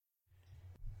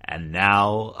And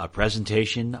now, a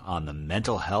presentation on the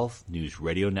Mental Health News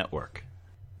Radio Network.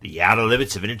 The Outer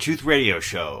Limits of Inner Truth Radio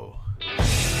Show.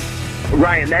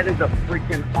 Ryan, that is a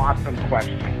freaking awesome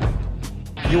question.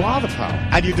 You are the power,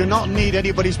 and you do not need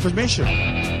anybody's permission.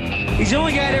 He's the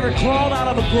only guy that ever crawled out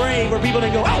of a grave where people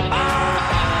didn't go, oh,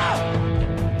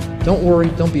 ah! Don't worry,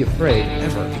 don't be afraid,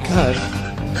 ever, because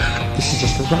this is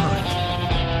just a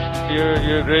ride. You're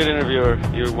a great interviewer.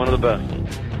 You're one of the best.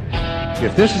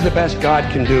 If this is the best God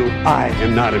can do, I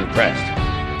am not impressed.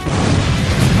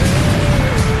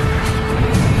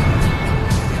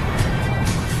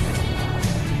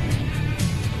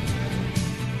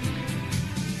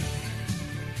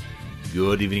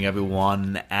 Good evening,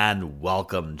 everyone, and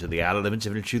welcome to the Outer Limits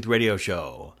of Inner Truth Radio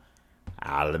Show.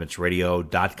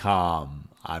 OuterLimitsRadio.com.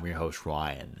 I'm your host,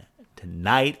 Ryan.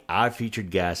 Tonight, our featured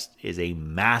guest is a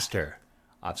master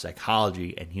of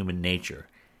psychology and human nature.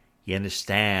 He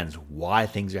understands why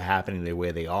things are happening the way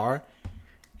they are,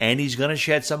 and he's going to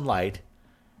shed some light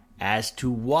as to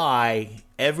why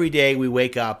every day we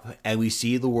wake up and we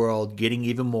see the world getting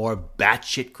even more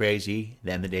batshit crazy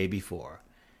than the day before.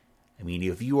 I mean,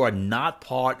 if you are not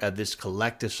part of this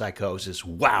collective psychosis,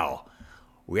 wow,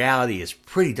 reality is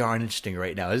pretty darn interesting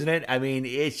right now, isn't it? I mean,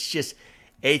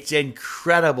 it's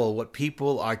incredible what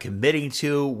people are committing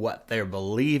to, what they're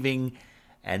believing.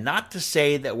 And not to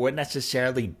say that we're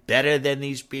necessarily better than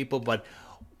these people, but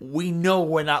we know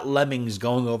we're not lemmings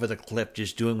going over the cliff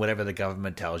just doing whatever the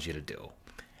government tells you to do.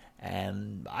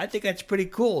 And I think that's pretty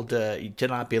cool to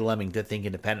not be a lemming, to think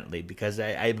independently, because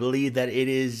I believe that it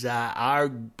is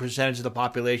our percentage of the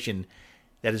population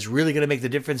that is really going to make the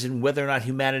difference in whether or not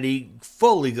humanity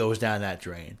fully goes down that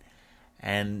drain.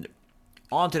 And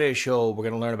on today's show, we're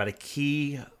going to learn about a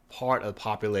key part of the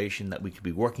population that we could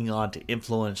be working on to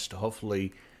influence, to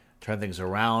hopefully turn things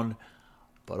around.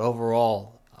 But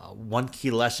overall, one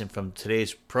key lesson from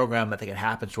today's program, I think it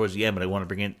happens towards the end, but I want to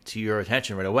bring it to your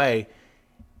attention right away,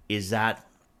 is that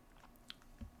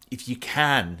if you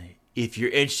can, if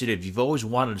you're interested, if you've always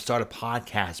wanted to start a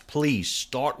podcast, please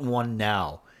start one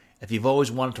now. If you've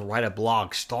always wanted to write a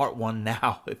blog, start one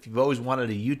now. If you've always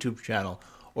wanted a YouTube channel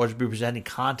or to be presenting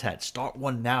content, start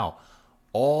one now.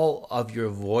 All of your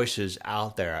voices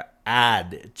out there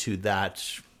add to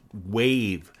that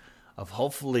wave of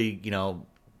hopefully,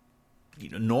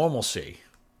 normalcy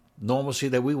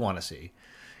that we want to see,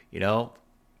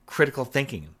 critical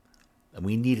thinking. And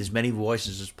we need as many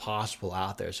voices as possible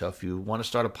out there. So if you want to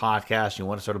start a podcast, you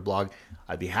want to start a blog,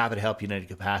 I'd be happy to help you in any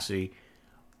capacity.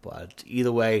 But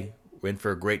either way, we're in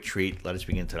for a great treat. Let us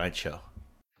begin tonight's show.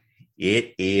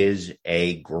 It is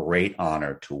a great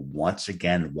honor to once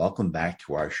again welcome back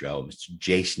to our show Mr.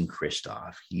 Jason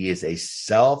Christoff. He is a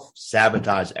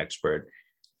self-sabotage expert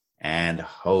and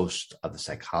host of the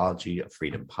Psychology of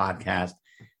Freedom podcast,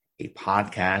 a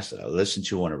podcast that I listen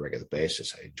to on a regular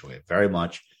basis. I enjoy it very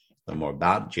much. Learn more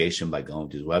about Jason by going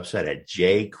to his website at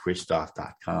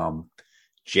jchristoff.com.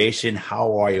 Jason,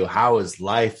 how are you? How is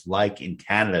life like in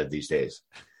Canada these days?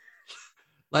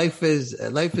 Life is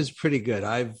pretty good.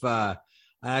 I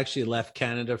actually left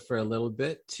Canada for a little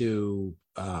bit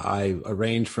I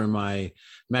arranged for my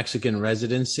Mexican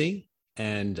residency,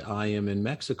 and I am in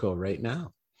Mexico right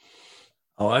now.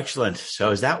 Oh, excellent.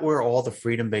 So is that where all the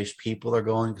freedom-based people are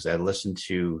going? Because I listened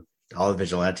to Dollar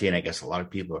Vigilante, and I guess a lot of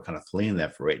people are kind of fleeing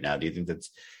that for right now. Do you think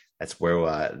that's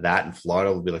where that in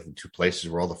Florida will be like the two places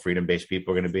where all the freedom-based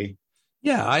people are going to be?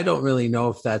 Yeah, I don't really know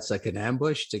if that's like an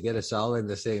ambush to get us all in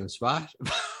the same spot,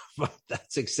 but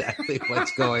that's exactly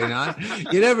what's going on.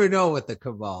 You never know with the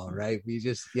cabal, right?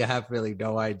 You have really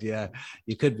no idea.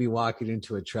 You could be walking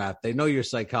into a trap. They know your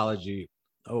psychology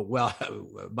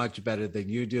much better than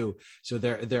you do. So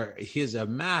here's a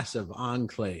massive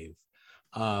enclave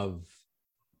of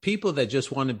people that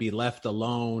just want to be left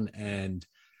alone, and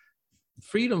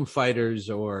freedom fighters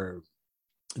or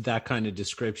that kind of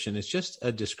description. It's just a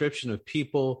description of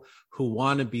people who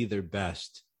want to be their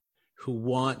best, who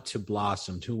want to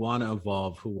blossom, who want to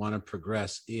evolve, who want to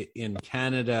progress. In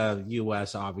Canada,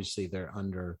 US, obviously they're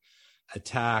under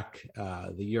attack,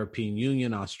 the European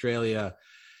Union, Australia,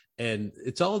 and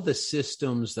it's all the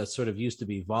systems that sort of used to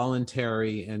be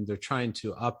voluntary, and they're trying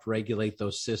to upregulate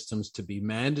those systems to be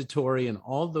mandatory. And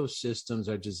all those systems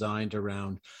are designed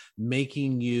around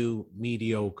making you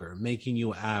mediocre, making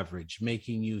you average,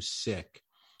 making you sick,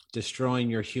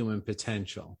 destroying your human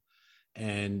potential.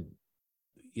 And,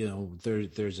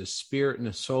 there's a spirit and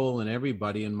a soul in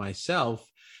everybody, and myself.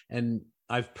 And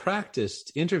I've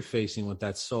practiced interfacing with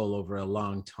that soul over a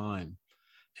long time.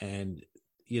 And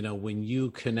when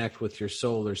you connect with your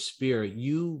soul or spirit,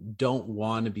 you don't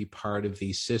want to be part of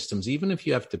these systems. Even if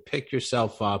you have to pick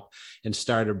yourself up and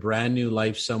start a brand new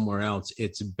life somewhere else,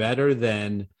 it's better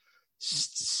than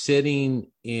sitting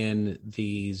in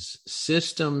these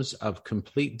systems of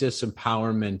complete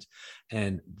disempowerment.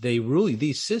 And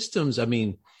these systems,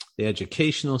 the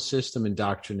educational system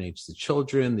indoctrinates the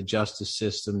children, the justice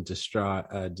system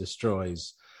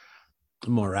destroys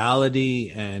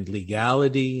morality and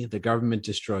legality, the government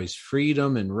destroys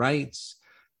freedom and rights.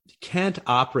 You can't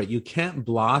operate, you can't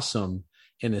blossom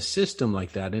in a system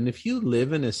like that. And if you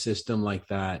live in a system like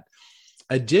that,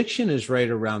 addiction is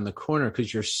right around the corner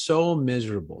because you're so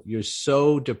miserable, you're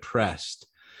so depressed,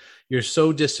 you're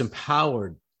so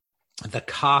disempowered. The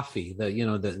coffee,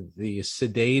 the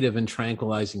sedative and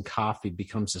tranquilizing coffee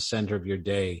becomes the center of your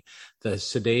day. The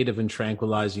sedative and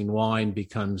tranquilizing wine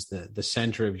becomes the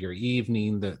center of your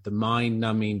evening. The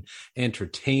mind-numbing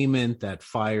entertainment that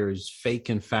fires fake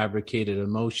and fabricated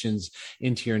emotions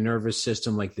into your nervous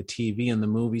system, like the TV and the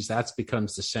movies, that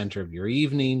becomes the center of your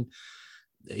evening.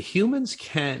 Humans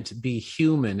can't be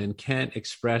human and can't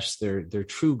express their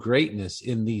true greatness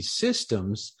in these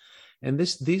systems. And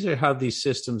these are how these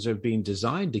systems are being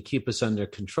designed to keep us under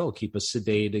control, keep us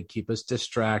sedated, keep us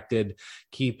distracted,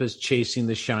 keep us chasing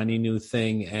the shiny new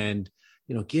thing, and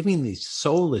giving these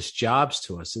soulless jobs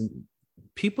to us. And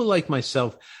people like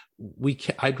myself,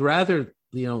 I'd rather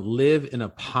live in a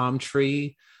palm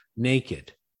tree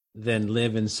naked than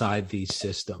live inside these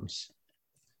systems.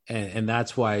 And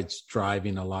that's why it's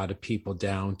driving a lot of people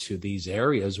down to these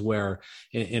areas where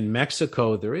in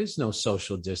Mexico, there is no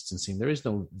social distancing. There is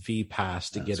no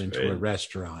V-Pass to get into a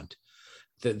restaurant.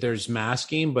 There's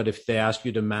masking, but if they ask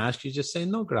you to mask, you just say,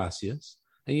 no, gracias.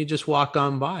 And you just walk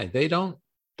on by. They're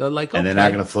like, and they're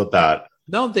not going to flip out.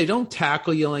 No, they don't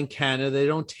tackle you in Canada. They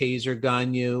don't taser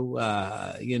gun you.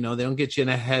 They don't get you in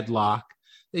a headlock.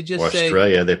 They just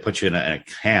Australia, they put you in a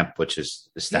camp, which is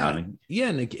astounding. Yeah,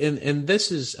 and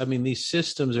this is, these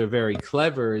systems are very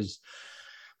clever. Is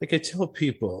like I tell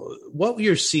people, what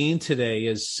you're seeing today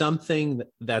is something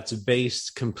that's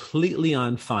based completely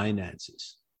on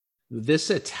finances. This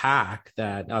attack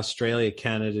that Australia,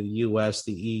 Canada, the US,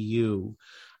 the EU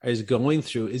is going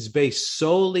through is based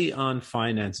solely on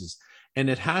finances. And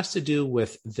it has to do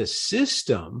with the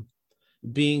system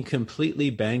being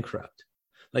completely bankrupt.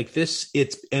 Like this,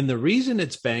 and the reason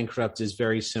it's bankrupt is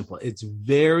very simple. It's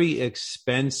very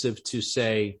expensive to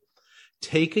say,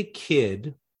 take a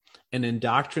kid and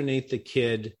indoctrinate the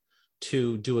kid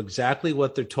to do exactly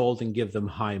what they're told and give them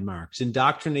high marks.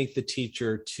 Indoctrinate the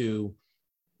teacher to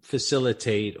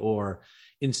facilitate or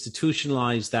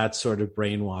institutionalize that sort of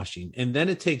brainwashing. And then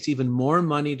it takes even more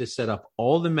money to set up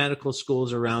all the medical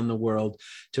schools around the world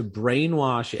to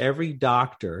brainwash every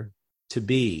doctor to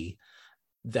be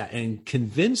that and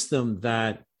convince them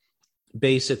that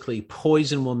basically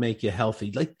poison will make you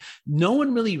healthy. Like no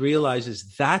one really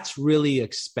realizes that's really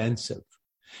expensive.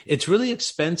 It's really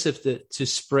expensive to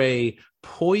spray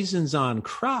poisons on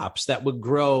crops that would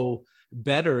grow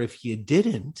better if you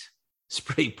didn't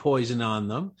spray poison on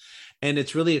them. And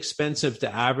it's really expensive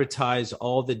to advertise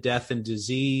all the death and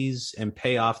disease and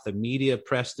pay off the media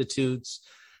prostitutes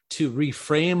to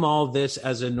reframe all this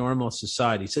as a normal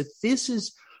society. So this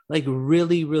is like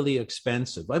really, really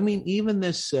expensive. Even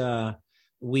this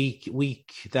week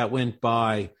that went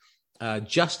by,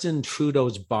 Justin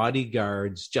Trudeau's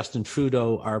bodyguards, Justin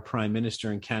Trudeau, our prime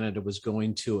minister in Canada, was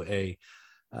going to a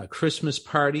Christmas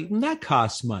party, and that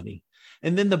costs money.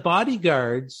 And then the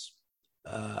bodyguards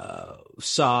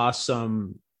saw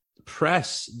some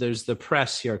press. There's the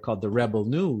press here called the Rebel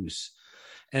News,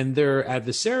 and they're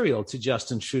adversarial to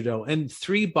Justin Trudeau. And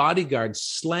 3 bodyguards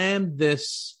slammed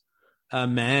this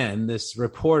this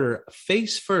reporter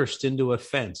face first into a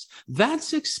fence.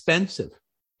 That's expensive.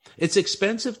 It's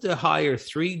expensive to hire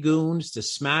 3 goons to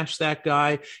smash that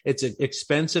guy. It's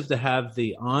expensive to have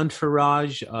the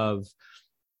entourage of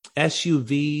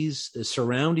SUVs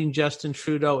surrounding Justin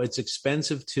Trudeau. It's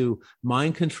expensive to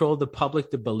mind control the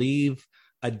public to believe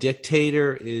a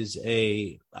dictator is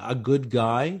a good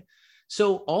guy.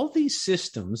 So all these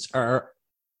systems are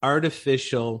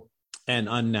artificial and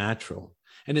unnatural.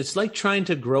 And it's like trying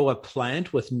to grow a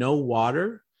plant with no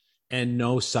water and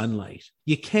no sunlight.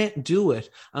 You can't do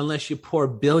it unless you pour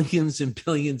billions and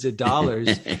billions of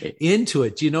dollars into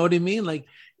it. Do you know what I mean? Like,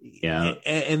 yeah.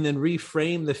 And then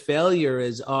reframe the failure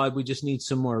as, we just need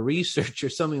some more research or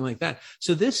something like that.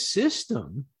 So this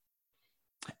system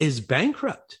is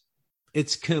bankrupt.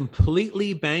 It's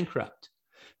completely bankrupt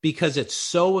because it's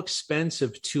so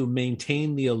expensive to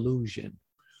maintain the illusion.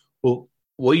 Well,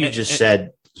 what you just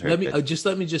said Let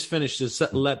me just finish to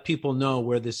let people know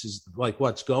where this is, like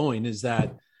what's going is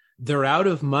that they're out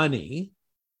of money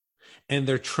and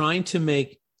they're trying to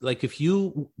make, like if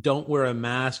you don't wear a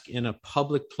mask in a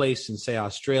public place in, say,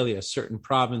 Australia, a certain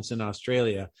province in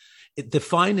Australia, the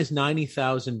fine is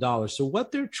 $90,000. So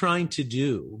what they're trying to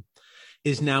do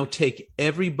is now take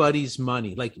everybody's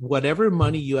money, like whatever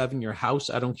money you have in your house.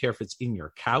 I don't care if it's in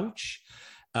your couch,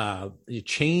 you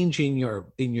change in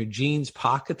your jeans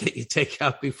pocket that you take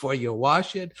out before you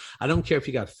wash it. I don't care if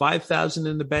you got 5,000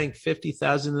 in the bank,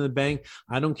 50,000 in the bank.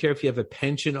 I don't care if you have a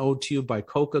pension owed to you by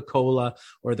Coca-Cola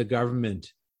or the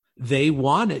government. They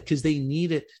want it because they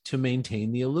need it to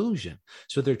maintain the illusion.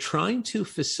 So they're trying to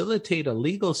facilitate a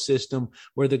legal system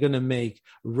where they're going to make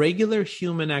regular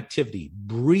human activity,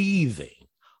 breathing,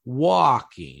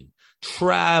 walking,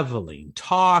 traveling,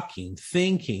 talking,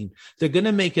 thinking, they're going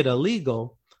to make it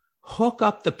illegal, hook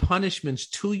up the punishments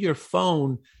to your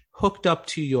phone, hooked up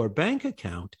to your bank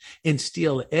account, and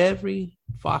steal every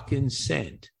fucking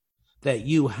cent that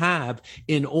you have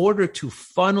in order to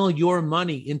funnel your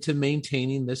money into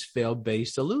maintaining this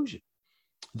fail-based illusion.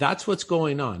 That's what's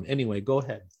going on. Anyway, go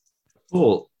ahead.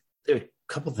 Cool. There are a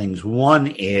couple things. One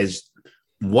is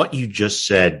what you just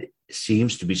said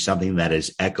seems to be something that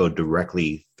is echoed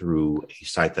directly through a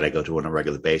site that I go to on a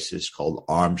regular basis called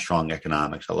Armstrong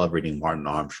Economics. I love reading Martin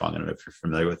Armstrong. I don't know if you're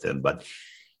familiar with him, but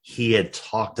he had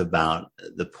talked about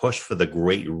the push for the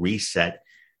Great Reset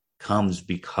comes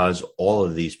because all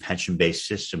of these pension-based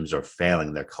systems are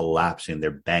failing. They're collapsing. They're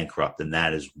bankrupt. And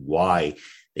that is why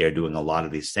they are doing a lot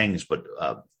of these things. But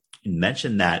you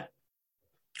mentioned that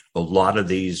a lot of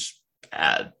these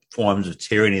forms of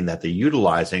tyranny that they're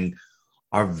utilizing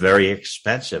are very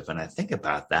expensive. And I think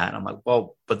about that. And I'm like,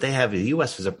 well, but the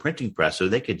U.S. has a printing press, so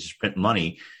they could just print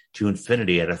money to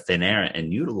infinity out of thin air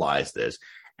and utilize this.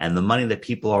 And the money that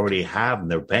people already have in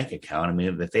their bank account, I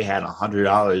mean, if they had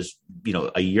 $100,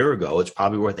 a year ago, it's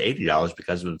probably worth $80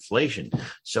 because of inflation.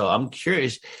 So I'm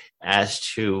curious as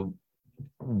to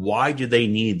why do they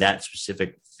need that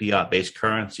specific fiat-based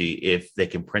currency if they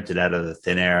can print it out of the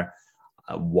thin air?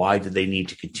 Why do they need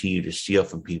to continue to steal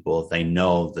from people if they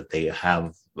know that they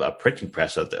have a printing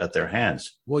press at their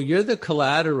hands? Well, you're the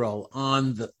collateral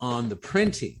on the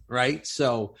printing, right?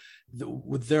 So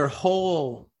their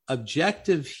whole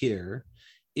objective here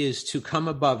is to come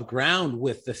above ground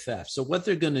with the theft. So what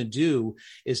they're going to do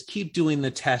is keep doing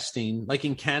the testing. Like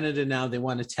in Canada now, they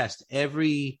want to test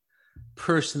every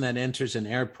person that enters an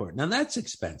airport. Now that's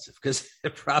expensive because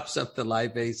it props up the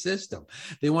lie-based system.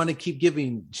 They want to keep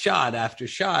giving shot after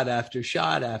shot after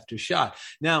shot after shot.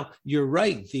 Now you're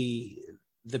right. The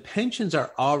pensions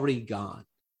are already gone.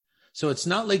 So it's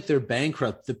not like they're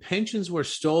bankrupt. The pensions were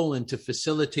stolen to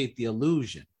facilitate the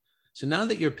illusion. So now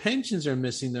that your pensions are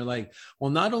missing, they're like,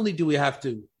 well, not only do we have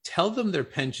to tell them their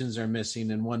pensions are missing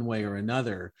in one way or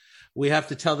another, we have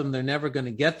to tell them they're never going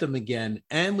to get them again,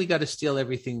 and we got to steal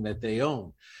everything that they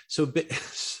own. So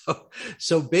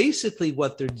basically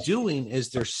what they're doing is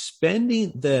they're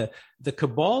spending, the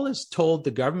cabal has told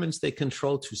the governments they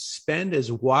control to spend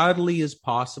as wildly as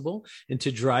possible and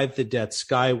to drive the debt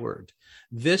skyward.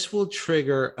 This will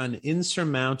trigger an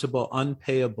insurmountable,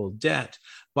 unpayable debt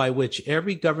by which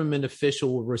every government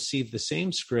official will receive the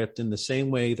same script in the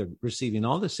same way they're receiving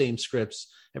all the same scripts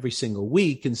every single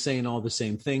week and saying all the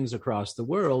same things across the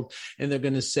world. And they're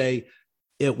going to say,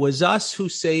 it was us who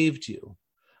saved you.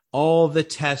 All the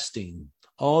testing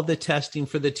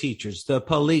for the teachers, the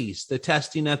police, the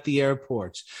testing at the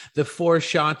airports, the 4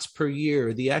 shots per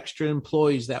year, the extra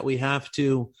employees that we have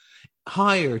to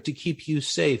hire to keep you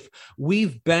safe.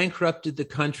 We've bankrupted the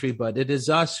country, but it is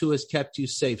us who has kept you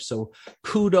safe. So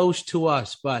kudos to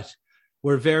us, but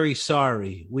we're very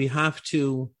sorry. We have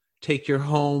to take your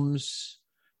homes,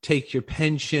 take your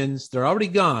pensions. They're already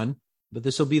gone, but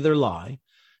this will be their lie.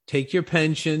 Take your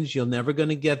pensions. You're never going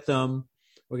to get them.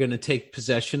 We're going to take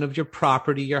possession of your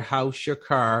property, your house, your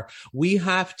car. We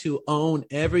have to own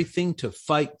everything to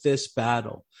fight this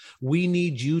battle. We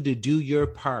need you to do your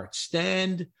part.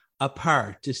 Stand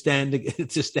apart, to stand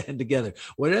together.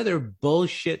 What other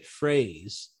bullshit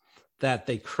phrase that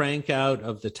they crank out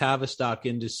of the Tavistock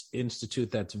Institute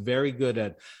that's very good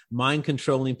at mind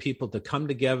controlling people to come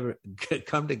together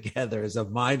as a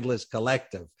mindless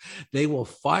collective. They will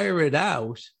fire it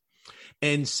out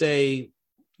and say,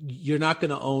 you're not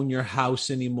going to own your house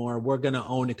anymore. We're going to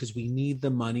own it because we need the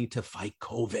money to fight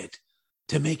COVID,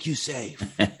 to make you safe.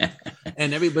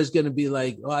 And everybody's going to be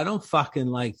like, oh, I don't fucking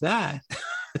like that.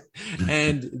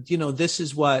 And, this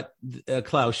is what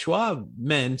Klaus Schwab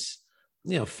meant,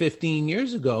 15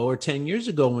 years ago or 10 years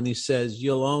ago when he says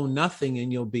you'll own nothing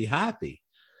and you'll be happy.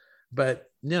 But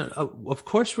no, of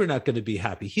course we're not going to be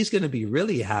happy. He's going to be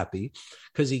really happy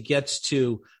because he gets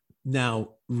to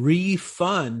now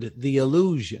refund the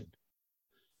illusion,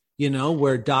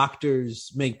 where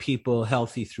doctors make people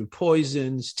healthy through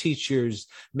poisons, teachers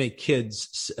make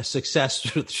kids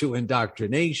successful through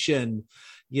indoctrination,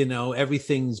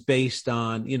 everything's based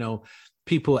on,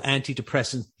 people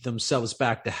antidepressant themselves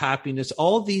back to happiness.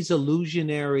 All these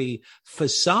illusionary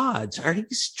facades are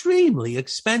extremely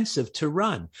expensive to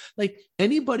run. Like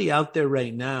anybody out there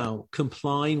right now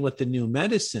complying with the new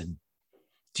medicine,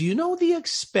 do you know the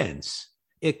expense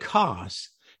it costs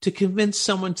to convince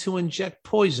someone to inject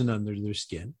poison under their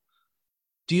skin?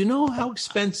 Do you know how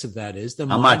expensive that is? I'm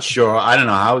not sure. I don't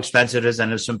know how expensive it is.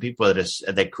 And there's some people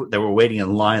that were waiting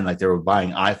in line like they were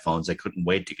buying iPhones. They couldn't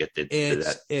wait to get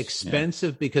It's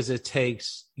expensive because it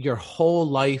takes your whole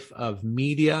life of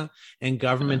media and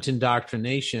government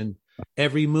indoctrination.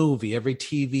 Every movie, every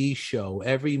TV show,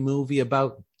 every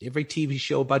TV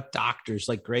show about doctors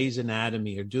like Grey's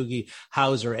Anatomy or Doogie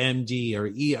Howser, MD or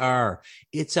ER.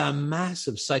 It's a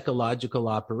massive psychological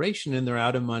operation, and they're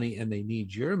out of money, and they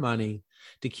need your money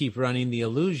to keep running the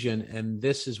illusion. And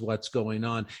this is what's going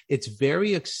on. It's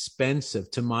very expensive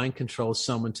to mind control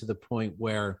someone to the point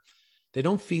where they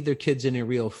don't feed their kids any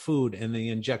real food and they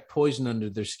inject poison under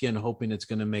their skin, hoping it's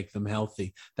going to make them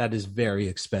healthy. That is very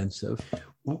expensive.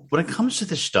 When it comes to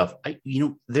this stuff,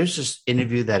 there's this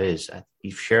interview that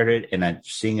you've shared it and I'm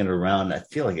seeing it around. I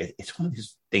feel like it's one of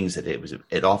these things that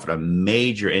it offered a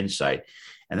major insight.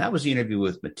 And that was the interview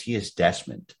with Matthias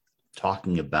Desmond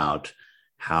talking about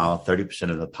how 30%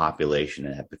 of the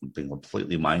population have been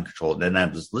completely mind controlled. And I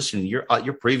was listening,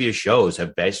 your previous shows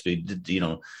have basically,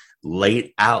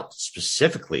 laid out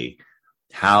specifically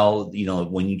how,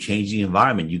 when you change the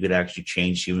environment, you could actually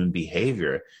change human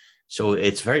behavior. So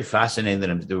it's very fascinating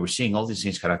that we're seeing all these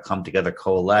things kind of come together,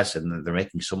 coalesce, and they're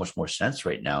making so much more sense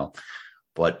right now.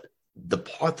 But the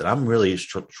part that I'm really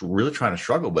trying to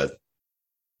struggle with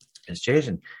is,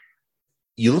 Jason,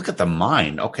 you look at the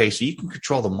mind. Okay, so you can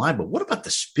control the mind, but what about the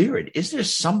spirit? Is there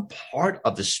some part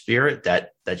of the spirit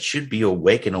that should be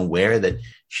awake and aware, that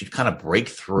should kind of break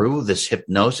through this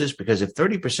hypnosis? Because if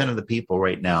 30% of the people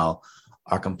right now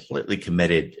are completely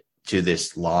committed to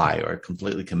this lie or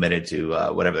completely committed to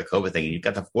whatever the COVID thing, and you've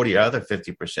got the 40 other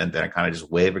 50% that are kind of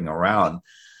just wavering around.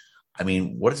 I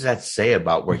mean, what does that say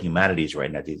about where humanity is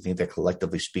right now? Do you think that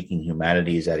collectively speaking,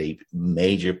 humanity is at a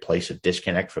major place of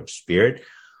disconnect from spirit?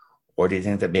 Or do you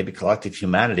think that maybe collective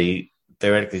humanity,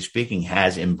 theoretically speaking,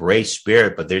 has embraced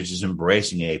spirit, but they're just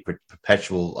embracing a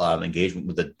perpetual engagement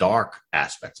with the dark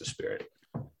aspects of spirit?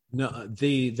 No,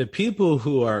 the people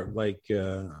who are like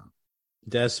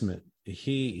Desmond,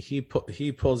 he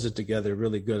pulls it together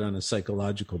really good on a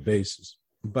psychological basis.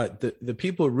 But the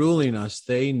people ruling us,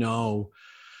 they know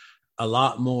a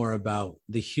lot more about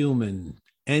the human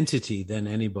entity than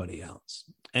anybody else.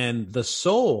 And the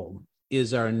soul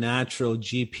is our natural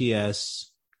GPS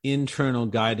internal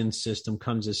guidance system,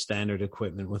 comes as standard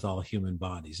equipment with all human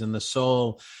bodies. And the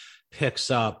soul picks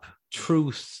up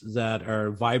truths that are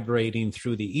vibrating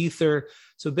through the ether.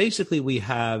 So basically we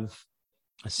have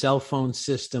a cell phone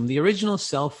system. The original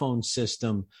cell phone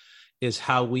system is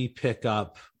how we pick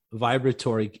up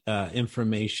vibratory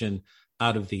information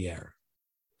out of the air.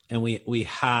 And we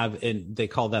have, and they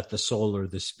call that the soul or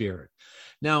the spirit.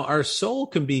 Now, our soul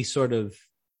can be sort of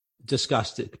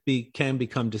can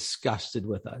become disgusted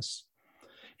with us.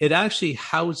 It actually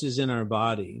houses in our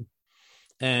body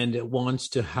and it wants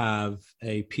to have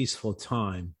a peaceful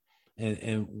time.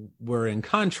 And we're in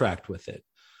contract with it.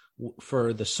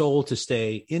 For the soul to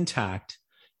stay intact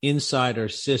inside our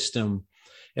system,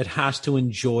 it has to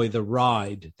enjoy the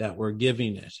ride that we're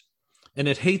giving it. And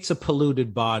it hates a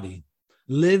polluted body.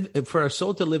 For our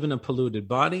soul to live in a polluted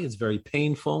body, it's very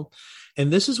painful.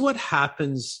 And this is what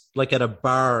happens like at a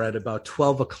bar at about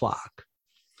 12 o'clock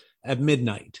at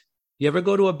midnight. You ever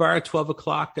go to a bar at 12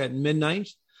 o'clock at midnight?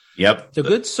 Yep. The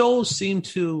good souls seem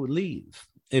to leave,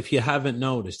 if you haven't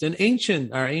noticed. And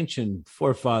our ancient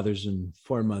forefathers and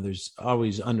foremothers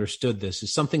always understood this,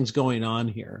 is something's going on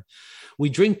here. We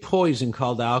drink poison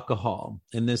called alcohol,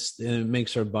 and it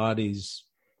makes our bodies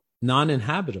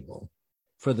non-inhabitable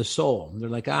for the soul. They're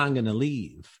like, I'm going to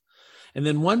leave. And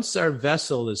then once our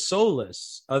vessel is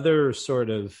soulless, other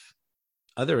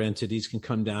entities can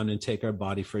come down and take our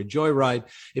body for a joyride.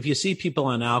 If you see people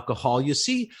on alcohol, you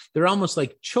see they're almost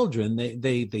like children.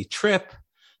 They trip.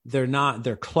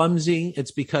 They're clumsy.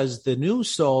 It's because the new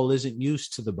soul isn't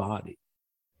used to the body.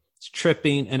 It's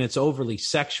tripping and it's overly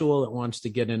sexual. It wants to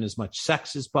get in as much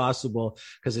sex as possible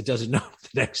because it doesn't know the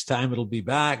next time it'll be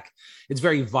back. It's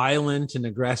very violent and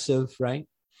aggressive, right?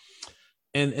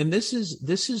 And this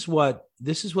is what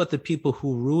the people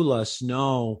who rule us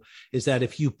know, is that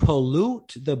if you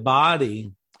pollute the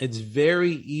body, it's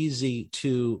very easy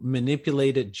to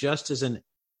manipulate it just as an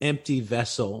empty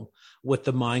vessel with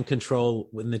the mind control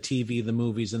in the TV, the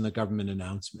movies, and the government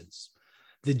announcements.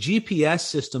 The GPS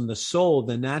system, the soul,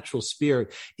 the natural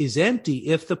spirit is empty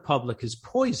if the public is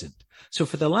poisoned. So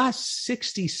for the last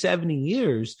 60, 70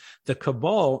 years, the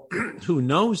cabal, who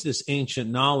knows this ancient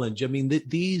knowledge, I mean,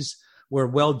 these were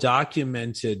well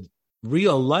documented,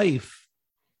 real life,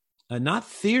 not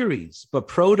theories, but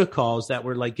protocols that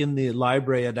were like in the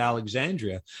library at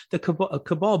Alexandria. The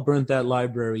cabal burnt that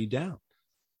library down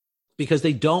because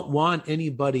they don't want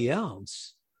anybody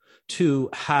else to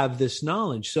have this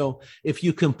knowledge. So if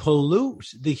you can pollute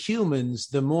the humans,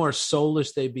 the more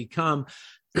soulless they become.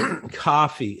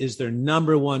 Coffee is their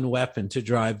number one weapon to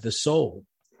drive the soul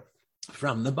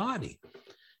from the body.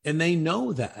 And they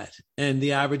know that. And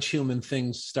the average human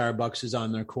thinks Starbucks is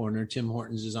on their corner, Tim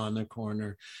Hortons is on their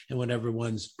corner, and whatever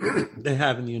ones they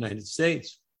have in the United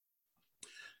States.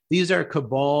 These are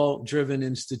cabal-driven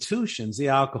institutions, the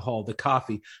alcohol, the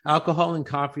coffee. Alcohol and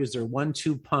coffee is their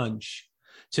 1-2 punch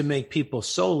to make people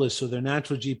soulless, so their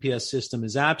natural GPS system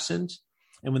is absent.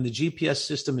 And when the GPS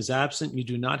system is absent, you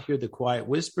do not hear the quiet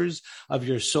whispers of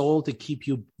your soul to keep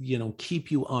you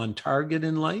on target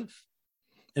in life.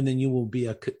 And then you will be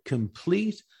a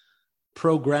complete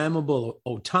programmable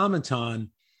automaton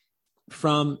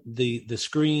from the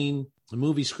screen, the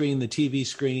movie screen, the TV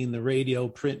screen, the radio,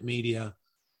 print media.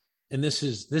 And this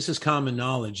is common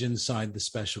knowledge inside the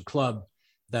special club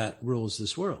that rules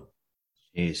this world.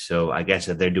 So I guess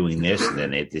if they're doing this,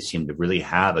 then they seem to really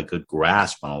have a good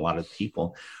grasp on a lot of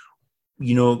people.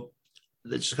 You know,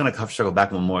 just going to circle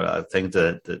back one more thing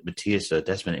to the Matthias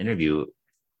Desmond interview.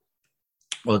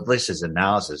 Well, at least his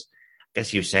analysis, I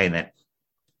guess you're saying that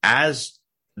as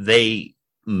they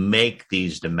make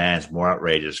these demands more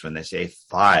outrageous, when they say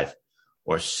 5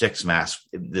 or 6 masks,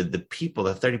 the people,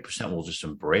 the 30% will just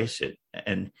embrace it.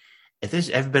 And if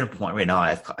there's ever been a point right now,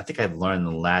 I think I've learned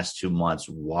in the last 2 months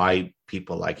why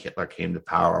people like Hitler came to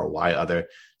power, or why other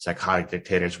psychotic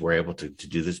dictators were able to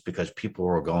do this, because people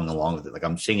were going along with it. Like,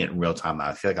 I'm seeing it in real time now.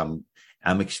 I feel like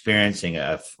I'm experiencing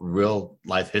a real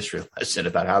life history lesson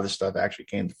about how this stuff actually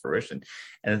came to fruition.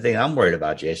 And the thing I'm worried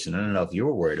about, Jason, I don't know if you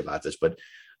were worried about this, but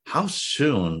how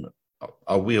soon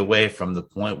are we away from the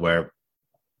point where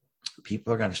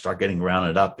people are going to start getting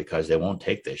rounded up because they won't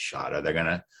take this shot, or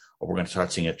we're going to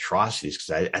start seeing atrocities?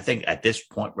 Because I think at this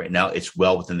point right now, it's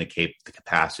well within the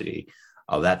capacity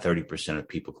of that 30% of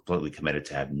people completely committed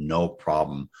to have no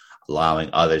problem allowing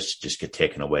others to just get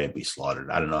taken away and be slaughtered.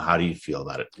 I don't know. How do you feel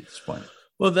about it at this point?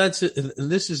 Well, this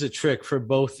is a trick for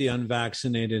both the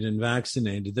unvaccinated and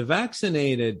vaccinated. The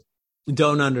vaccinated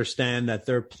don't understand that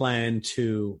they're planned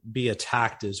to be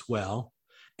attacked as well,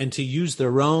 and to use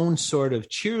their own sort of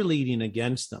cheerleading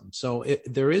against them. So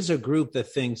there is a group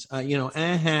that thinks,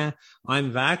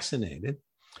 I'm vaccinated.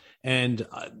 And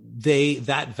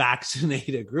that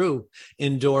vaccinated group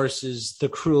endorses the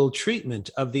cruel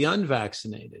treatment of the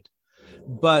unvaccinated.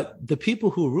 But the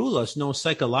people who rule us know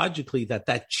psychologically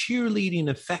that cheerleading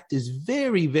effect is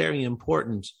very, very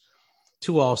important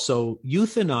to also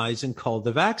euthanize and cull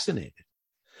the vaccinated.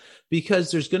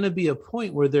 Because there's going to be a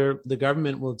point where the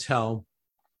government will tell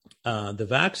the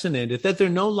vaccinated that they're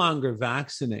no longer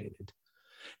vaccinated.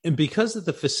 And because of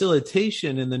the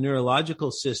facilitation in the neurological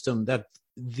system that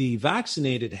the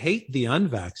vaccinated hate the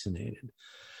unvaccinated,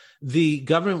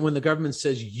 when the government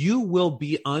says you will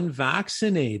be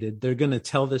unvaccinated, they're going to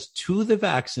tell this to the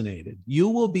vaccinated. You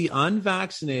will be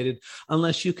unvaccinated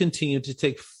unless you continue to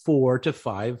take 4 to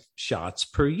 5 shots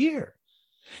per year.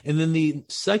 And then the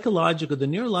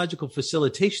neurological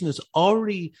facilitation is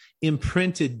already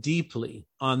imprinted deeply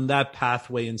on that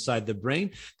pathway inside the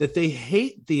brain that they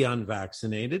hate the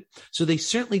unvaccinated. So they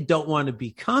certainly don't want to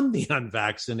become the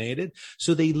unvaccinated.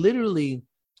 So they literally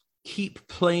keep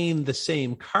playing the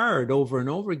same card over and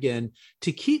over again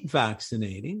to keep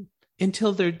vaccinating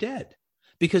until they're dead.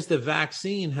 Because the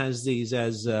vaccine has these,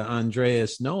 as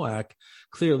Andreas Nowak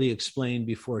clearly explained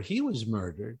before he was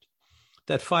murdered,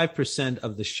 that 5%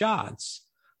 of the shots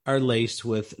are laced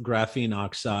with graphene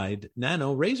oxide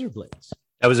nano razor blades.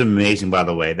 That was amazing, by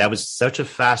the way. That was such a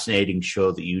fascinating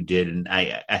show that you did. And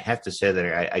I have to say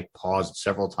that I paused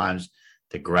several times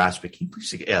to grasp it. Can you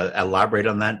please elaborate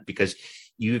on that? Because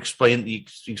you explained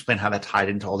how that tied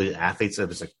into all these athletes. It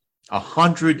was like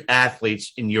 100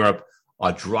 athletes in Europe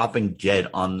are dropping dead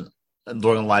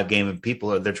during a live game, and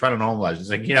they're trying to normalize. It's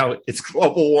like, it's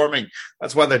global warming.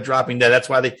 That's why they're dropping dead. That's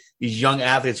why these young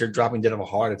athletes are dropping dead of a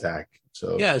heart attack.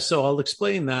 So yeah, so I'll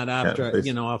explain that after,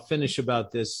 please. I'll finish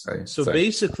about this. Right. So Sorry.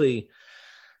 basically,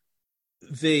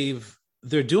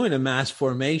 they're doing a mass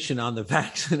formation on the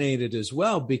vaccinated as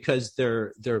well, because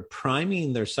they're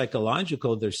priming their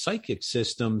psychic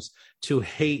systems to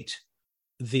hate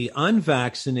the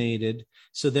unvaccinated.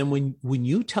 So then when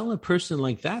you tell a person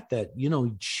like that,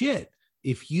 shit,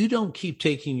 if you don't keep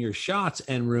taking your shots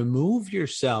and remove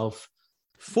yourself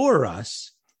for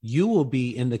us, you will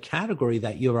be in the category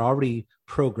that you're already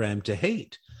programmed to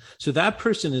hate. So that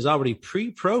person is already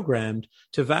pre-programmed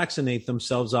to vaccinate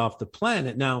themselves off the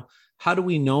planet. Now, how do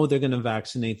we know they're going to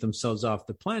vaccinate themselves off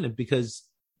the planet? Because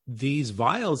these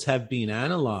vials have been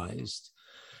analyzed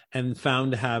and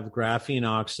found to have graphene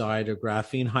oxide or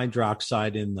graphene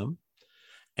hydroxide in them.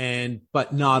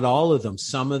 But not all of them.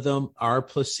 Some of them are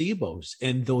placebos,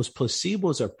 and those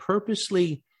placebos are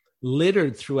purposely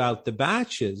littered throughout the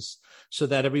batches so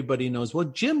that everybody knows, well,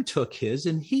 Jim took his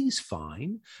and he's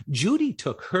fine. Judy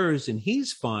took hers and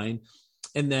he's fine.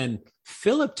 And then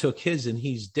Philip took his and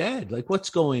he's dead. Like, what's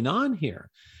going on here?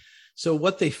 So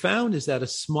what they found is that a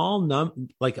small number,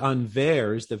 like on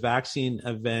VAERS, the Vaccine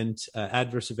Event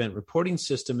Adverse Event Reporting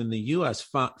System in the U.S.,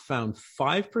 found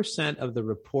 5% of the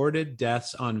reported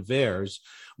deaths on VAERS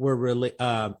were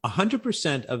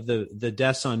 100% of the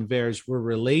deaths on VAERS were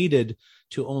related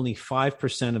to only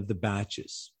 5% of the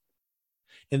batches.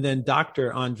 And then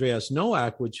Dr. Andreas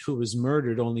Nowak, who was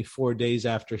murdered only 4 days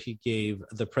after he gave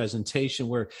the presentation,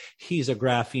 where he's a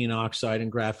graphene oxide and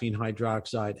graphene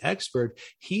hydroxide expert,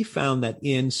 he found that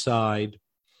inside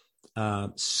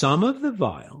some of the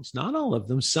vials, not all of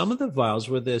them, some of the vials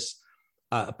were this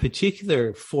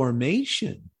particular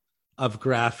formation of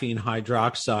graphene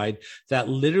hydroxide that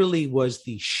literally was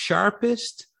the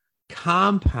sharpest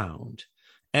compound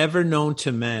ever known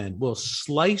to man, will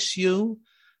slice you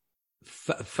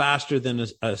faster than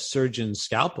a surgeon's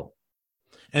scalpel.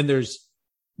 And there's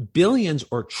billions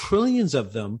or trillions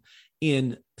of them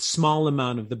in small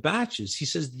amount of the batches. He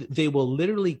says they will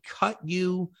literally cut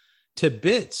you to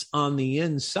bits on the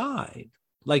inside,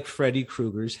 like Freddy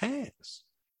Krueger's hands.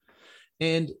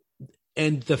 And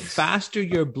the faster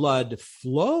your blood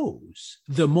flows,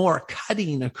 the more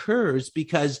cutting occurs,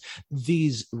 because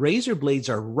these razor blades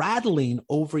are rattling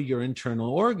over your internal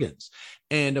organs.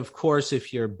 And of course,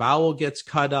 if your bowel gets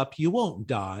cut up, you won't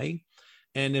die.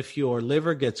 And if your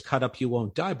liver gets cut up, you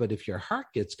won't die. But if your heart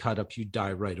gets cut up, you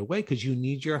die right away, because you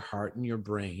need your heart and your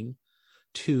brain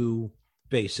to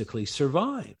basically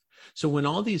survive. So when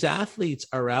all these athletes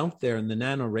are out there and the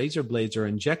nano razor blades are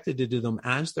injected into them,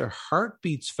 as their heart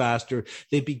beats faster,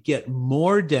 they get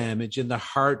more damage. And the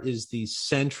heart is the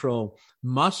central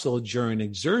muscle during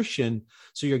exertion.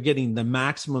 So you're getting the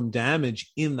maximum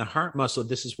damage in the heart muscle.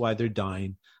 This is why they're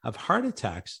dying of heart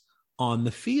attacks on the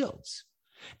fields.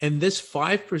 And this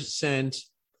 5%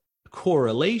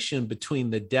 correlation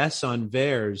between the deaths on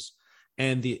VAERS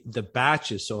and the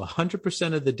batches, so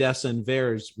 100% of the deaths on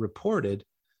VAERS reported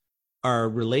are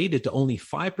related to only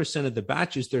 5% of the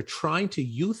batches. They're trying to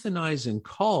euthanize and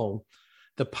cull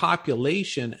the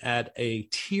population at a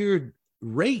tiered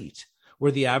rate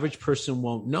where the average person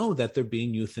won't know that they're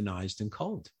being euthanized and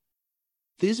culled.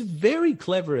 This is a very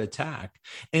clever attack.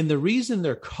 And the reason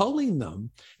they're culling them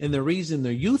and the reason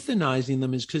they're euthanizing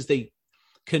them is because they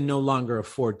can no longer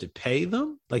afford to pay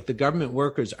them. Like the government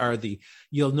workers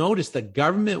you'll notice the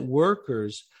government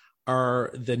workers are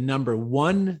the number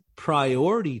one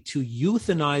priority to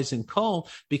euthanize and cull,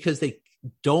 because they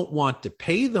don't want to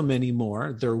pay them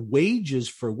anymore, their wages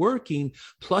for working,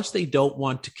 plus they don't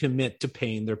want to commit to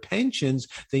paying their pensions.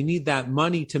 They need that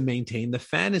money to maintain the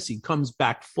fantasy. Comes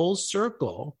back full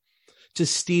circle to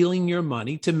stealing your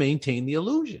money to maintain the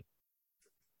illusion.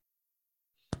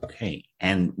 Okay.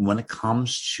 And when it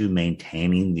comes to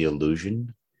maintaining the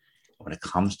illusion, when it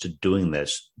comes to doing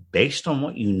this, based on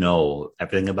what you know,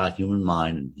 everything about human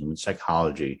mind and human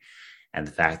psychology, and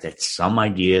the fact that some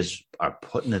ideas are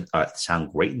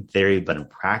sound great in theory, but in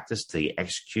practice, the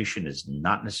execution is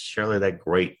not necessarily that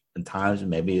great in times,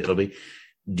 and maybe it'll be.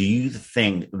 Do you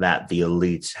think that the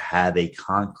elites have a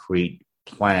concrete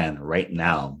plan right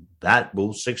now that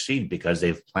will succeed because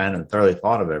they've planned and thoroughly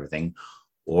thought of everything?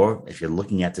 Or if you're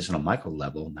looking at this on a macro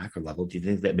level, do you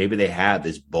think that maybe they have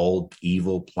this bold,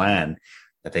 evil plan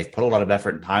that they've put a lot of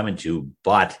effort and time into,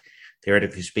 but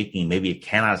theoretically speaking, maybe it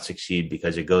cannot succeed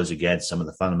because it goes against some of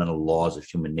the fundamental laws of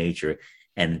human nature,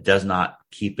 and it does not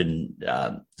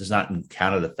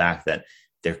encounter the fact that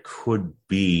there could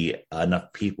be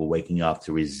enough people waking up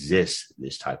to resist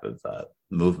this type of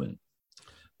movement?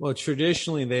 Well,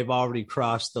 traditionally, they've already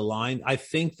crossed the line. I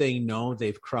think they know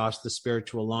they've crossed the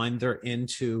spiritual line. They're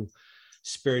into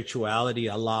spirituality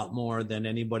a lot more than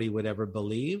anybody would ever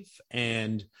believe.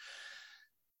 And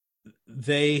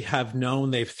they have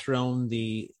known they've thrown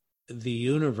the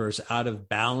universe out of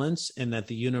balance, and that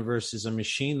the universe is a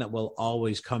machine that will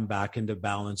always come back into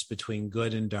balance between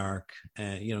good and dark,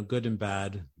 and good and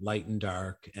bad, light and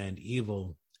dark, and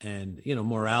evil, and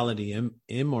morality and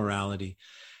immorality.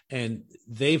 And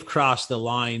they've crossed the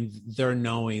line. They're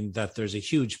knowing that there's a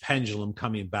huge pendulum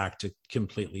coming back to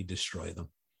completely destroy them.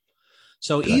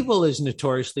 So evil is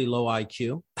notoriously low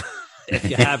IQ. If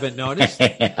you haven't noticed,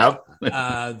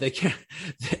 they can't.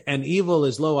 And evil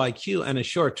is low IQ and a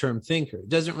short-term thinker. It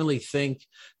doesn't really think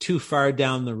too far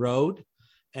down the road.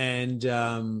 And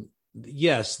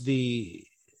yes,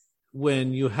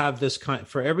 when you have this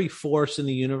for every force in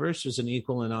the universe, there's an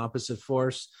equal and opposite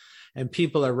force, and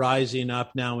people are rising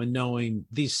up now and knowing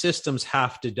these systems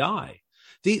have to die.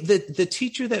 The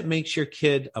teacher that makes your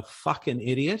kid a fucking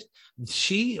idiot,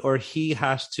 she or he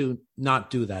has to not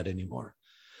do that anymore.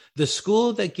 The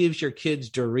school that gives your kids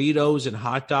Doritos and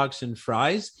hot dogs and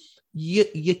fries,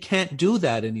 you can't do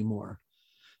that anymore.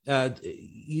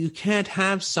 You can't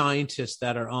have scientists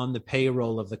that are on the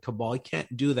payroll of the cabal. You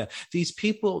can't do that. These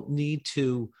people need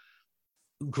to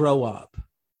grow up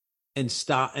and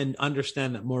stop and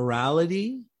understand that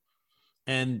morality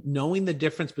and knowing the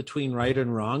difference between right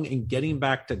and wrong and getting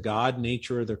back to God,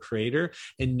 nature, or the creator,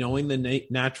 and knowing the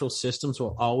natural systems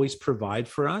will always provide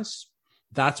for us.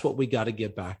 That's what we got to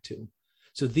get back to.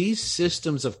 So these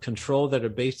systems of control that are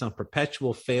based on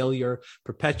perpetual failure,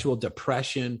 perpetual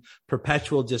depression,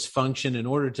 perpetual dysfunction, in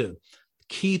order to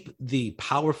keep the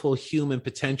powerful human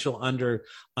potential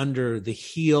under the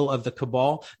heel of the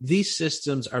cabal, these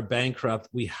systems are bankrupt.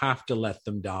 We have to let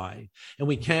them die. And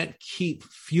we can't keep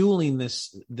fueling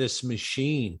this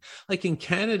machine. Like in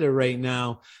Canada right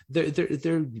now,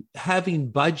 they're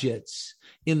having budgets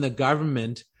in the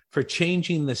government for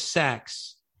changing the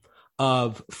sex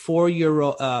of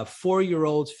 4-year-olds,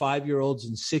 5-year-olds,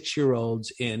 and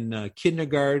 6-year-olds in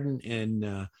kindergarten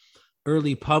and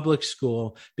early public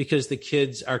school, because the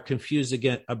kids are confused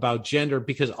again about gender,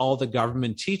 because all the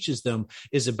government teaches them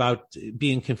is about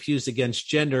being confused against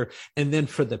gender. And then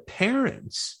for the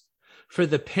parents,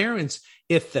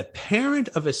 if the parent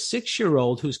of a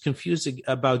 6-year-old who's confused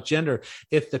about gender,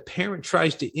 if the parent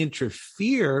tries to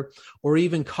interfere or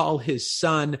even call his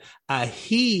son a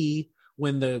he,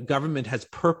 when the government has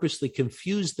purposely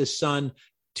confused the son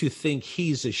to think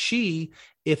he's a she,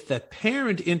 if the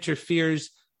parent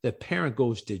interferes, the parent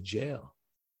goes to jail.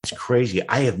 It's crazy.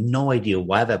 I have no idea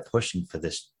why they're pushing for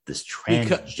this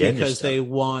transgender because stuff. They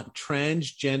want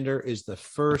transgender is the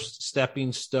first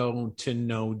stepping stone to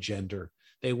no gender.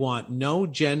 They want no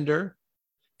gender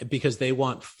because they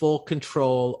want full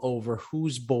control over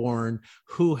who's born,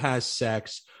 who has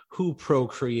sex, who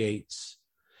procreates.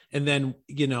 And then,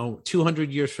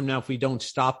 200 years from now, if we don't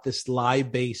stop this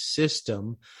lie-based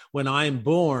system, when I'm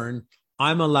born,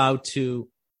 I'm allowed to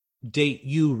date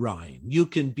you, Ryan. You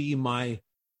can be my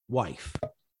wife,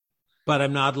 but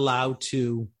I'm not allowed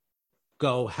to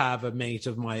go have a mate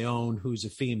of my own who's a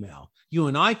female. You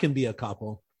and I can be a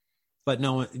couple, but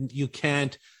no, you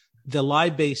can't. The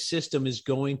lie-based system is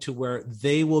going to where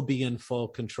they will be in full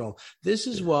control. This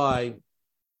is why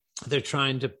they're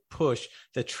trying to push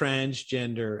the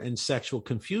transgender and sexual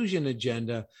confusion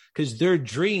agenda, because their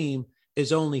dream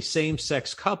is only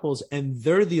same-sex couples, and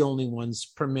they're the only ones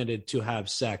permitted to have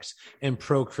sex and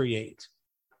procreate.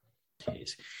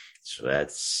 Jeez. So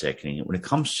that's sickening. When it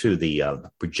comes to the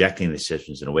projecting the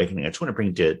systems and awakening, I just want to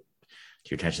bring to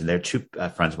your attention, there are two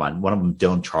friends of mine. One of them,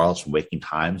 Dylan Charles from Waking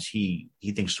Times. He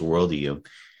thinks the world of you.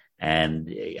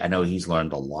 And I know he's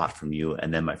learned a lot from you.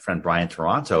 And then my friend Brian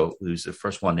Toronto, who's the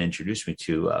first one to introduce me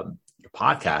to your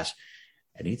podcast,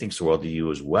 and he thinks the world of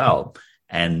you as well.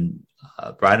 And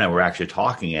Brian and I were actually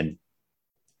talking, and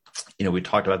we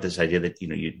talked about this idea that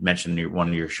you mentioned in one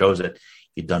of your shows that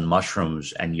you've done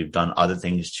mushrooms and you've done other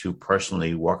things to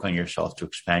personally work on yourself to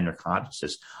expand your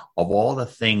consciousness. Of all the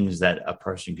things that a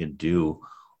person can do,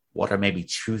 what are maybe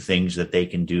 2 things that they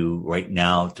can do right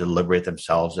now to liberate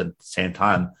themselves? At the same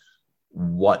time,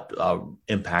 what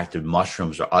impact did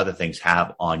mushrooms or other things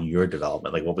have on your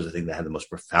development? Like, what was the thing that had the most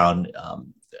profound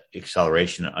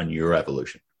acceleration on your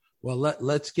evolution? Well,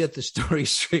 let's get the story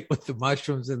straight with the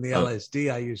mushrooms and the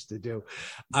LSD I used to do.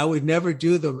 I would never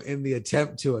do them in the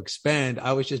attempt to expand.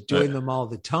 I was just doing them all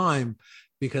the time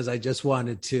because I just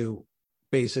wanted to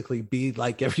basically be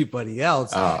like everybody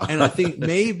else. And I think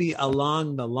maybe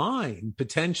along the line,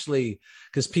 potentially,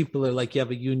 because people are like, you have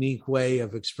a unique way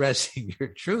of expressing your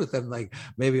truth. I'm like,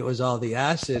 maybe it was all the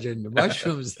acid and the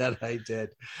mushrooms that I did.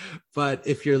 But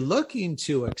if you're looking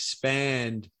to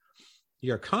expand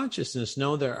your consciousness,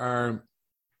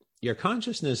 your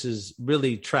consciousness is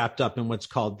really trapped up in what's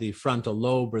called the frontal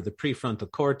lobe or the prefrontal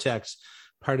cortex,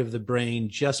 part of the brain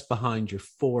just behind your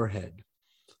forehead.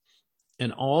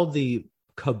 And all the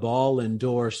cabal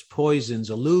endorsed poisons,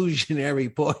 illusionary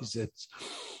poisons,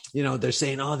 they're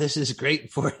saying, oh, this is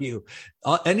great for you.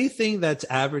 Anything that's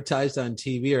advertised on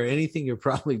TV or anything you're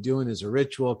probably doing as a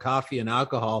ritual, coffee and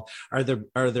alcohol are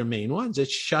their main ones. It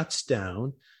shuts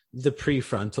down the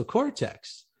prefrontal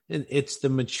cortex. And it's the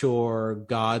mature,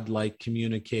 godlike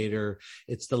communicator.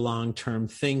 It's the long-term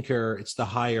thinker. It's the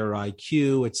higher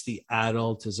IQ. It's the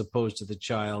adult as opposed to the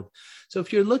child. So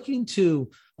if you're looking to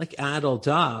adult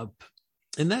up,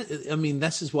 and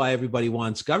this is why everybody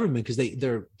wants government, because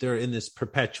they're in this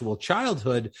perpetual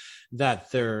childhood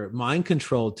that they're mind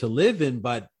controlled to live in.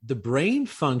 But the brain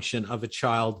function of a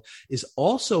child is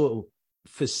also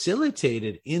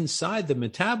facilitated inside the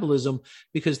metabolism,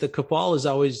 because the cabal is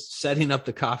always setting up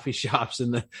the coffee shops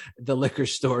and the liquor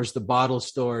stores, the bottle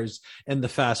stores, and the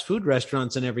fast food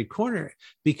restaurants in every corner,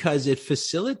 because it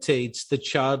facilitates the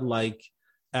childlike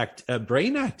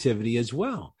brain activity as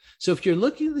well. So if you're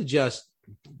looking to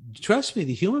trust me,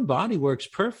 the human body works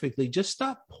perfectly. Just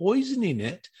stop poisoning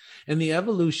it, and the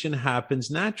evolution happens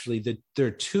naturally.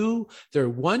 They're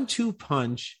 1-2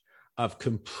 punch of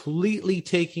completely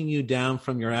taking you down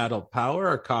from your adult power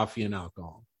are coffee and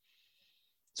alcohol.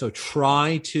 So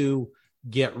try to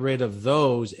get rid of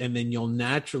those, and then you'll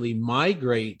naturally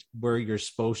migrate where you're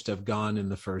supposed to have gone in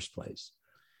the first place.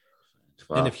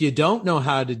 Wow. And if you don't know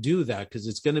how to do that, because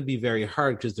it's going to be very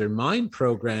hard, because they're mind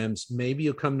programs, maybe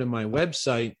you'll come to my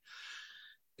website,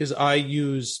 because I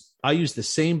use the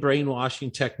same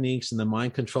brainwashing techniques and the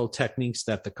mind control techniques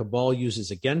that the cabal uses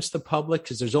against the public,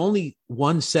 because there's only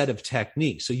one set of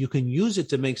techniques. So you can use it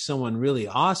to make someone really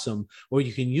awesome, or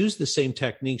you can use the same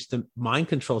techniques to mind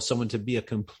control someone to be a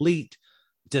complete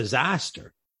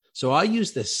disaster. So I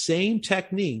use the same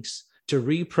techniques to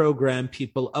reprogram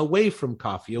people away from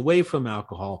coffee, away from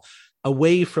alcohol,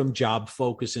 away from job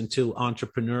focus into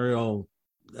entrepreneurial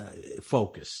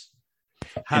focus.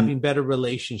 Having better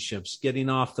relationships, getting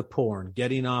off the porn,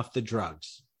 getting off the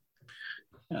drugs.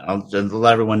 I'll just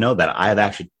let everyone know that I've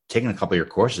actually taken a couple of your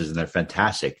courses, and they're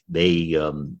fantastic. They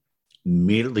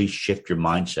immediately shift your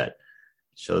mindset,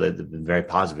 so they've been very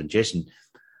positive. And Jason,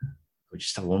 we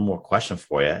just have one more question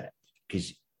for you,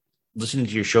 because listening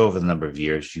to your show over the number of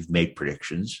years, you've made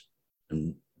predictions,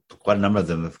 and quite a number of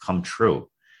them have come true.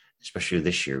 Especially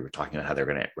this year, we're talking about how they're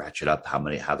going to ratchet up, how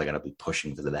they're going to be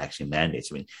pushing for the vaccine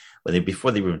mandates. I mean,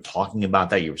 before they were even talking about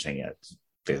that, you were saying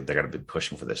they're going to be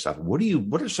pushing for this stuff. What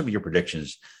are some of your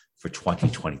predictions for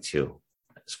 2022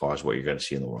 as far as what you're going to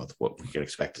see in the world, what we can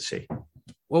expect to see?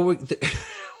 Well, we're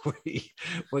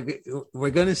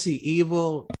going to see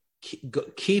evil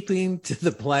keeping to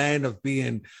the plan of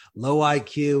being low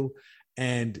IQ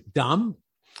and dumb.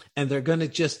 And they're going to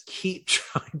just keep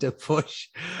trying to push,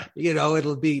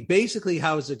 it'll be basically,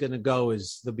 how is it going to go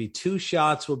is there'll be 2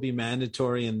 shots will be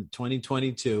mandatory in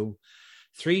 2022.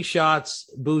 3 shots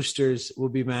boosters will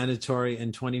be mandatory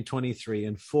in 2023,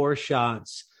 and 4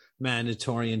 shots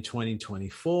mandatory in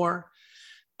 2024.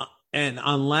 And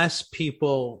unless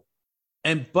people,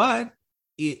 but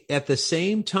at the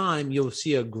same time, you'll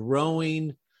see a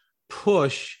growing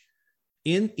push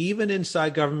even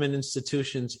inside government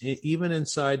institutions, even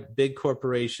inside big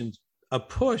corporations, a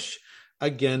push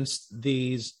against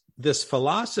this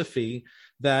philosophy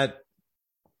that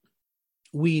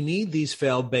we need these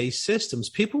fail-based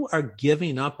systems. People are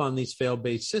giving up on these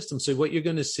fail-based systems. So what you're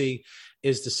going to see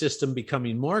is the system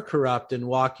becoming more corrupt and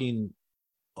walking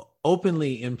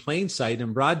openly in plain sight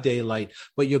in broad daylight.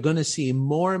 But you're going to see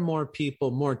more and more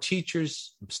people, more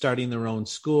teachers starting their own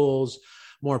schools,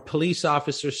 more police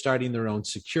officers starting their own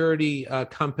security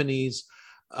companies.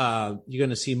 You're going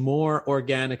to see more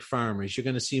organic farmers. You're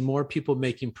going to see more people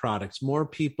making products, more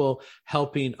people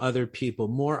helping other people,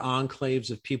 more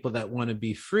enclaves of people that want to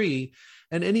be free.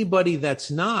 And anybody that's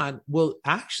not will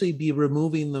actually be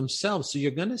removing themselves. So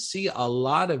you're going to see a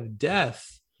lot of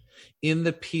death in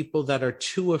the people that are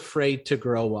too afraid to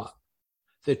grow up.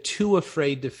 They're too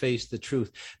afraid to face the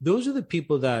truth. Those are the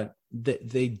people that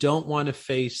they don't want to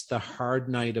face the hard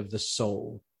night of the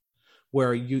soul,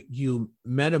 where you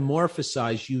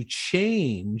metamorphosize, you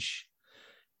change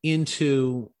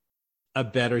into a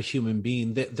better human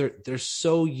being. They're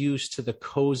so used to the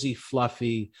cozy,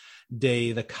 fluffy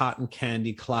day, the cotton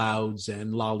candy clouds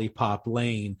and lollipop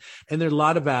lane. And there are a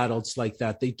lot of adults like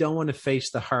that. They don't want to face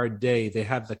the hard day. They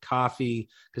have the coffee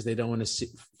because they don't want to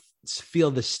feel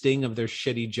the sting of their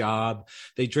shitty job.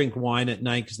 They drink wine at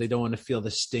night because they don't want to feel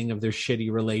the sting of their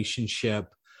shitty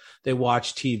relationship. They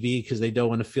watch TV because they don't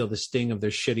want to feel the sting of their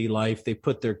shitty life. They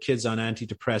put their kids on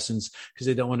antidepressants because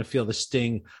they don't want to feel the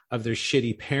sting of their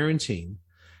shitty parenting.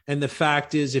 And the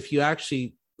fact is, if you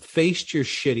actually faced your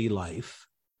shitty life,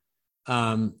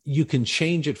 you can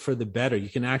change it for the better. You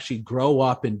can actually grow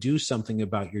up and do something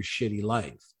about your shitty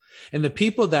life. And the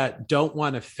people that don't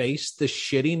want to face the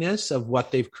shittiness of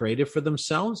what they've created for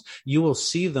themselves, you will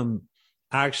see them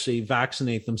actually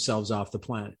vaccinate themselves off the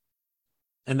planet.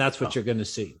 And that's what you're going to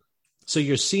see. So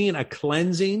you're seeing a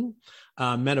cleansing,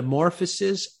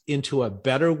 metamorphosis into a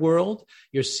better world.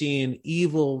 You're seeing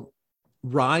evil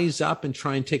rise up and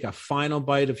try and take a final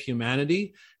bite of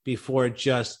humanity before it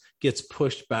just gets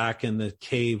pushed back in the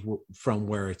cave from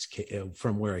where it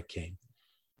came.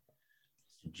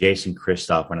 Jason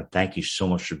Christoff, I want to thank you so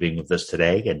much for being with us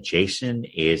today. Again, Jason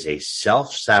is a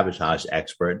self-sabotage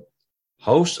expert,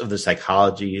 host of the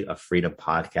Psychology of Freedom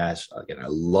podcast. Again, I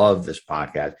love this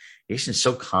podcast. Jason's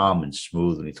so calm and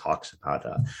smooth when he talks about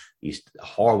these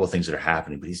horrible things that are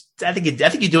happening. But I think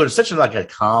you do it in such a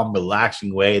calm,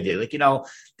 relaxing way. They're like,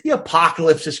 the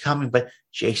apocalypse is coming, but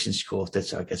Jason's cool with it,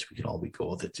 so I guess we can all be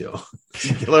cool with it too.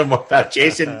 You can learn more about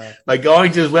Jason by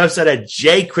going to his website at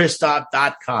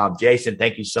jchristoff.com. Jason,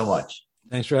 thank you so much.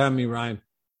 Thanks for having me, Ryan.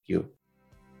 Thank you.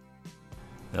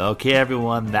 Okay,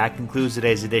 everyone, that concludes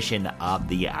today's edition of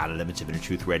the Outer Limits of Inner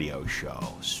Truth Radio Show.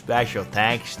 Special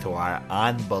thanks to our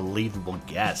unbelievable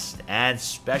guests, and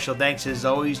special thanks, as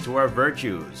always, to our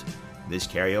virtues, Miss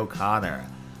Carrie O'Connor,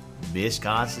 Miss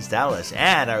Constance Dallas,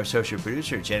 and our associate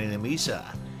producer, Jenny Lamisa.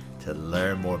 To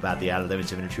learn more about the Outer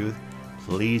Limits of Inner Truth,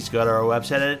 please go to our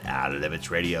website at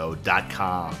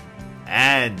outerlimitsradio.com.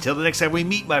 And until the next time we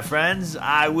meet, my friends,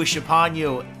 I wish upon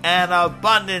you an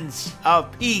abundance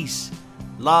of peace,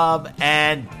 love,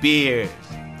 and beers.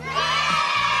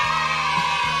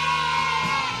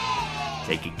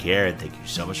 Take good care, and thank you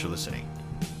so much for listening.